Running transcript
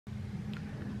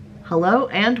Hello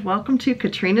and welcome to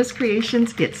Katrina's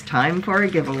Creations. It's time for a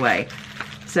giveaway.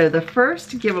 So the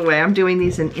first giveaway, I'm doing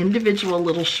these in individual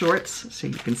little shorts so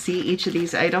you can see each of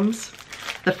these items.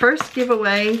 The first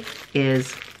giveaway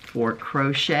is for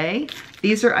crochet.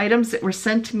 These are items that were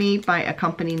sent to me by a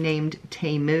company named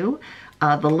Temu.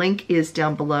 The link is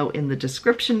down below in the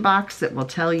description box that will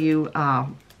tell you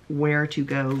where to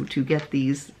go to get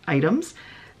these items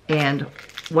and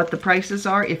what the prices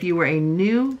are. If you were a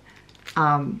new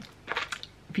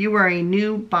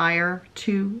buyer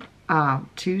to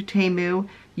Temu,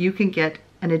 you can get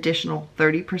an additional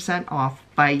 30% off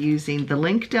by using the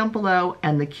link down below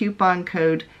and the coupon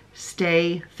code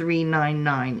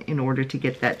STAY399 in order to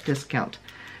get that discount.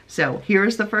 So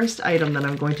here's the first item that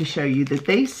I'm going to show you that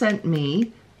they sent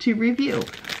me to review.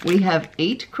 We have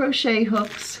 8 crochet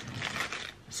hooks,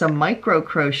 some micro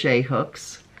crochet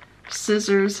hooks,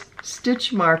 scissors,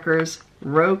 stitch markers,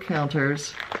 row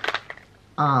counters,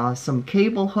 some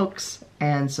cable hooks,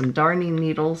 and some darning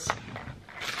needles.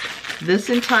 This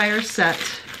entire set,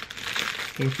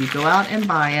 if you go out and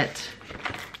buy it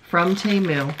from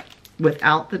Temu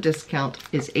without the discount,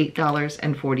 is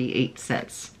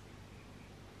 $8.48.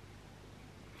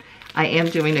 I am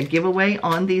doing a giveaway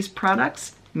on these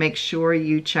products. Make sure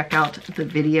you check out the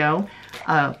video.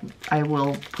 I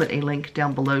will put a link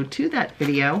down below to that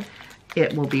video.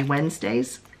 It will be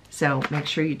Wednesdays, so make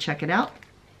sure you check it out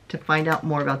to find out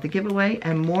more about the giveaway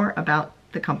and more about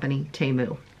the company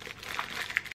Temu.